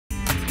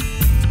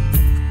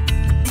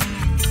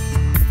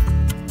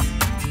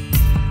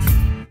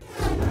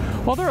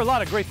Well, there are a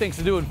lot of great things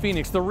to do in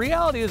Phoenix. The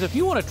reality is if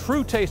you want a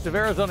true taste of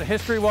Arizona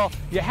history, well,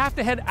 you have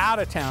to head out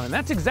of town, and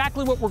that's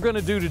exactly what we're going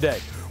to do today.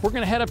 We're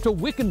going to head up to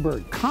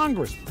Wickenburg,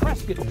 Congress,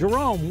 Prescott,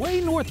 Jerome,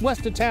 way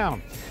northwest of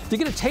town to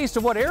get a taste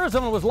of what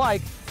Arizona was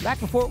like back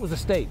before it was a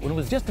state, when it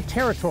was just a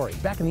territory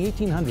back in the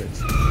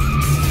 1800s.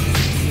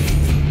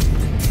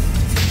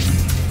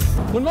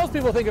 When most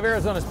people think of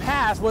Arizona's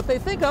past, what they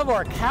think of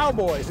are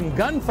cowboys and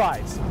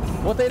gunfights.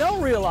 What they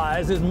don't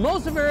realize is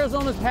most of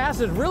Arizona's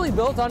past is really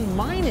built on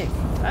mining.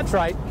 That's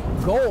right,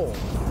 gold.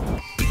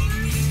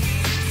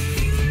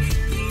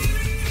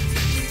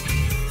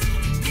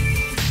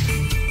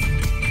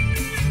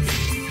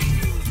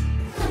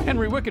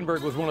 Henry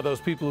Wickenburg was one of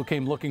those people who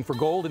came looking for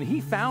gold, and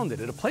he found it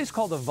at a place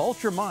called the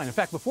Vulture Mine. In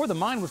fact, before the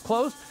mine was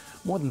closed,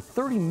 more than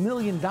 $30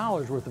 million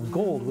worth of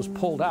gold was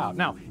pulled out.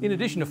 Now, in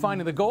addition to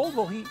finding the gold,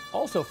 well, he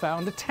also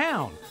found a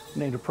town,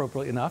 named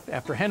appropriately enough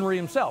after Henry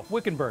himself,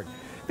 Wickenburg.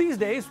 These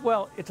days,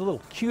 well, it's a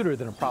little cuter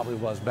than it probably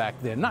was back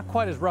then. Not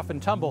quite as rough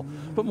and tumble,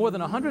 but more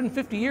than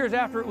 150 years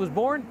after it was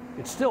born,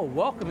 it's still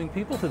welcoming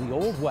people to the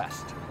Old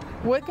West.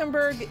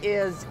 Wickenburg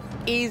is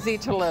easy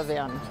to live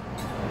in.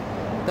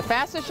 The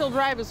fastest you'll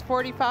drive is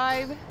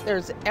 45.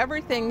 There's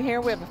everything here.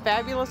 We have a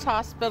fabulous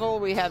hospital.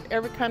 We have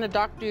every kind of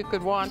doctor you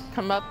could want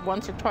come up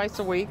once or twice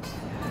a week.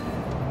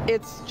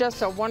 It's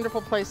just a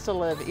wonderful place to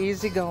live.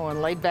 Easy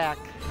going, laid back.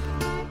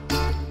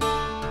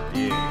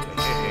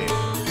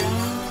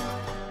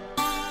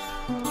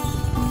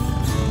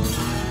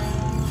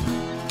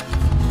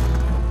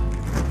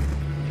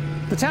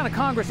 The town of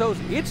Congress owes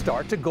its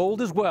start to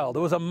gold as well.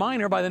 There was a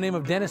miner by the name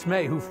of Dennis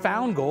May who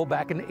found gold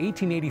back in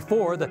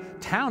 1884. The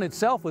town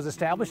itself was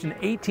established in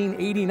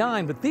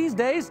 1889, but these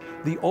days,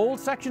 the old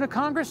section of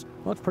Congress,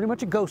 well, it's pretty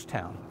much a ghost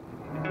town.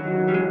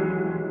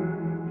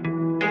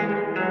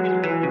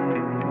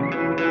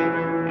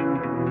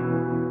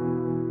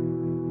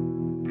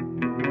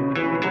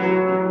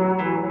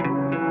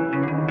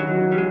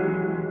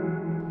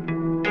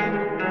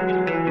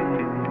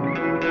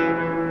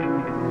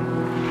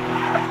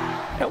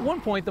 At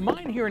one point, the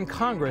mine here in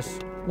Congress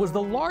was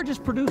the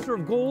largest producer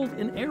of gold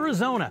in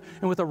Arizona.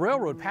 And with the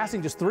railroad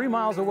passing just 3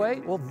 miles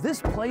away, well,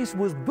 this place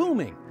was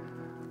booming.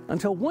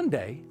 Until one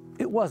day,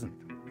 it wasn't.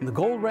 And the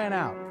gold ran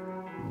out.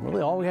 And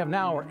really, all we have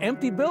now are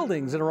empty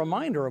buildings and a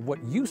reminder of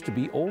what used to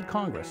be old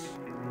Congress.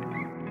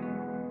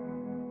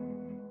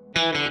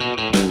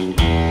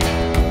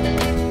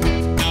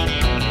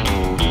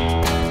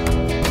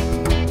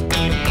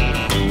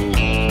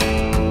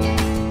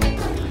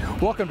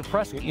 Welcome to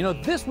Prescott. You know,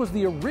 this was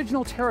the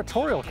original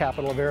territorial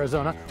capital of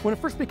Arizona when it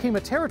first became a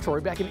territory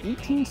back in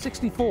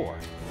 1864.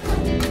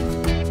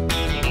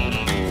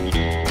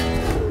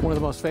 One of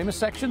the most famous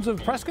sections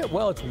of Prescott,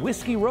 well, it's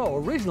Whiskey Row.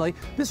 Originally,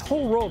 this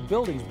whole row of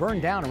buildings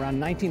burned down around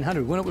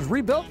 1900. When it was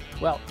rebuilt,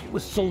 well, it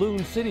was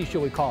Saloon City,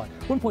 shall we call it.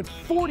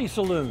 1.40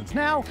 saloons.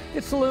 Now,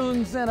 it's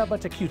saloons and a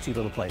bunch of cutesy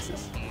little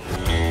places.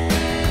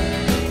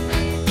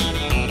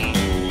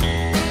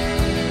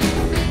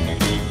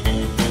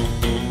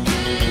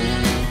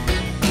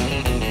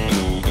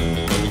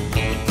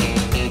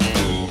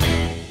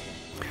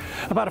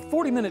 About a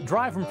 40-minute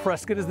drive from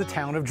Prescott is the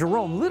town of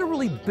Jerome,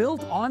 literally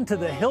built onto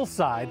the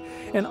hillside.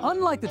 And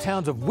unlike the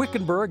towns of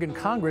Wickenburg and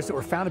Congress that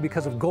were founded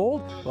because of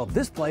gold, well,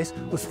 this place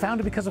was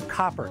founded because of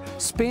copper.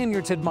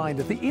 Spaniards had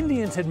mined it, the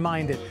Indians had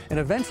mined it, and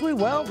eventually,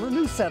 well, the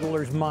new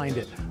settlers mined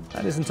it.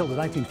 That is until the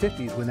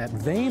 1950s when that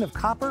vein of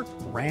copper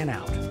ran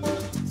out.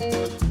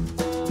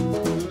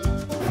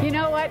 You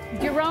know what,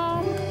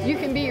 Jerome, you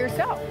can be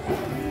yourself.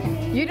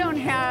 You don't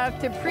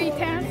have to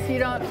pretense,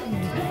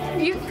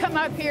 you come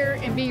up here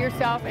and be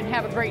yourself and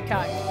have a great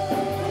time.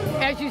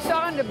 As you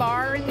saw in the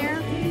bar in there,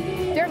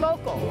 they're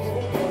locals.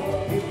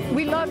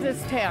 We love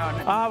this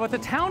town. But the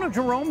town of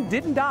Jerome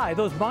didn't die.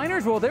 Those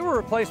miners, well, they were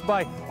replaced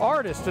by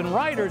artists and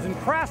writers and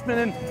craftsmen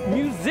and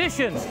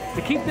musicians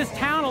to keep this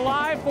town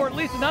alive for at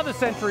least another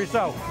century or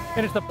so.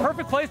 And it's the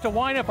perfect place to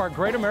wind up our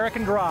Great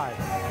American Drive.